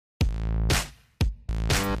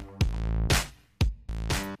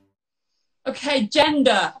Okay,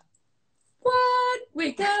 gender. What?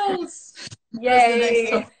 We're girls.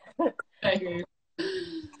 Yay.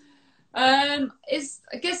 I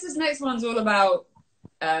guess this next one's all about,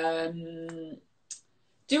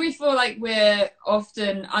 do we feel like we're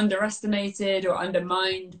often underestimated or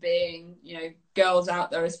undermined being, you know, girls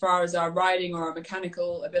out there as far as our riding or our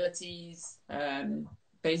mechanical abilities,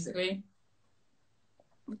 basically?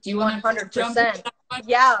 Do you want to 100%?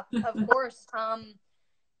 Yeah, of course.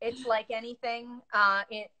 It's like anything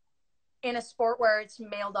in a sport where it's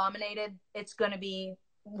male dominated, it's going to be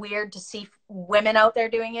weird to see women out there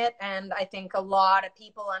doing it. And I think a lot of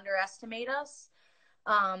people underestimate us.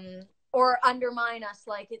 Or undermine us,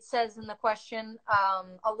 like it says in the question.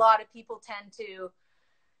 A lot of people tend to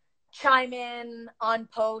chime in on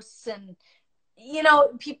posts, and you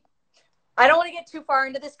know, I don't want to get too far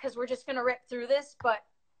into this because we're just going to rip through this, but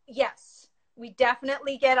yes, we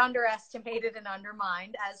definitely get underestimated and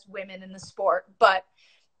undermined as women in the sport. But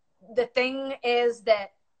the thing is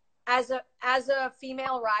that as a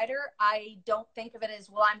female rider, I don't think of it as,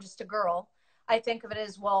 well, I'm just a girl. I think of it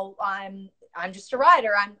as, well, I'm just a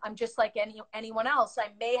rider. I'm just like anyone else. I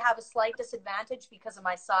may have a slight disadvantage because of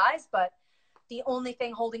my size, but the only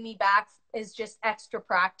thing holding me back is just extra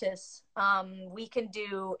practice. We can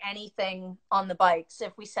do anything on the bikes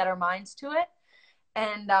if we set our minds to it.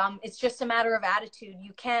 And it's just a matter of attitude.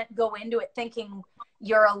 You can't go into it thinking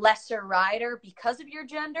you're a lesser rider because of your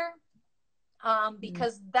gender,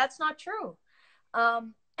 because that's not true.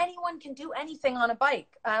 Anyone can do anything on a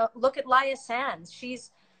bike. Look at Laia Sands.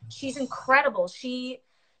 She's incredible. She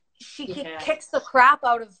kicks the crap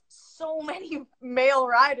out of so many male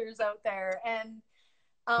riders out there. And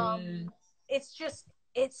it's just,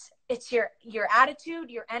 it's your attitude,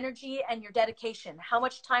 your energy, and your dedication. How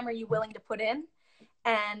much time are you willing to put in?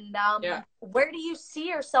 And where do you see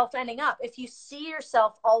yourself ending up? If you see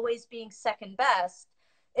yourself always being second best,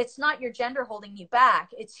 it's not your gender holding you back.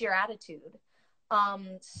 It's your attitude.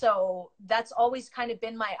 So that's always kind of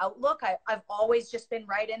been my outlook. I've always just been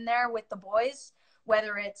right in there with the boys,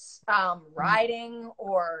 whether it's riding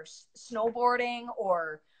or snowboarding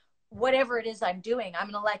or whatever it is I'm doing. I'm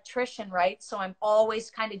an electrician, right? So I'm always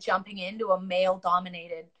kind of jumping into a male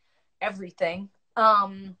dominated everything.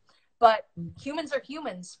 But humans are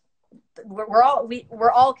humans. We're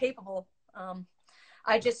all capable.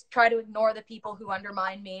 I just try to ignore the people who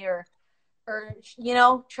undermine me or you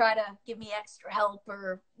know, try to give me extra help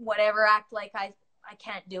or whatever, act like I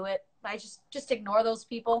can't do it. I just ignore those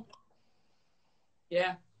people.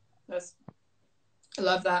 Yeah, I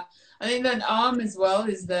love that. I think that as well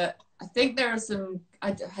is that I think there are some,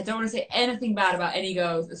 I don't want to say anything bad about any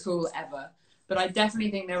girls at all ever, but I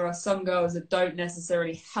definitely think there are some girls that don't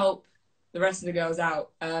necessarily help the rest of the girls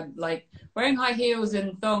out. Like wearing high heels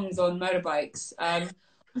and thongs on motorbikes.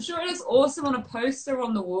 I'm sure it looks awesome on a poster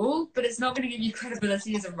on the wall, but it's not going to give you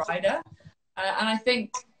credibility as a rider. And I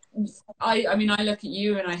think, I mean, I look at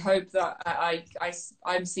you and I hope that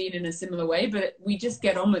I'm seen in a similar way, but we just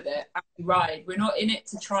get on with it and we ride. We're not in it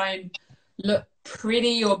to try and look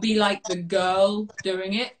pretty or be like the girl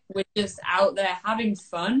doing it. We're just out there having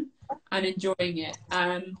fun and enjoying it.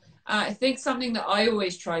 I think something that I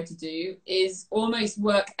always try to do is almost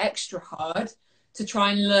work extra hard to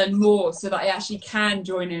try and learn more so that I actually can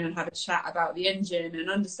join in and have a chat about the engine and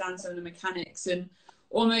understand some of the mechanics and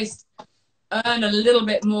almost earn a little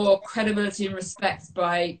bit more credibility and respect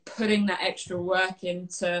by putting that extra work in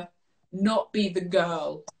to not be the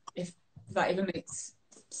girl, if that even makes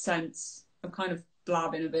sense. I'm kind of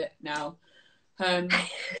blabbing a bit now. But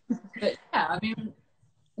yeah, I mean,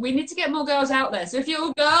 we need to get more girls out there. So if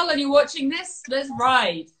you're a girl and you're watching this, let's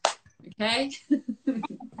ride, okay?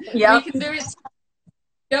 Yeah. We can do it.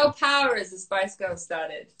 Girl power, as the Spice Girls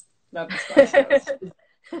started. Love the Spice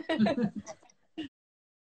Girls.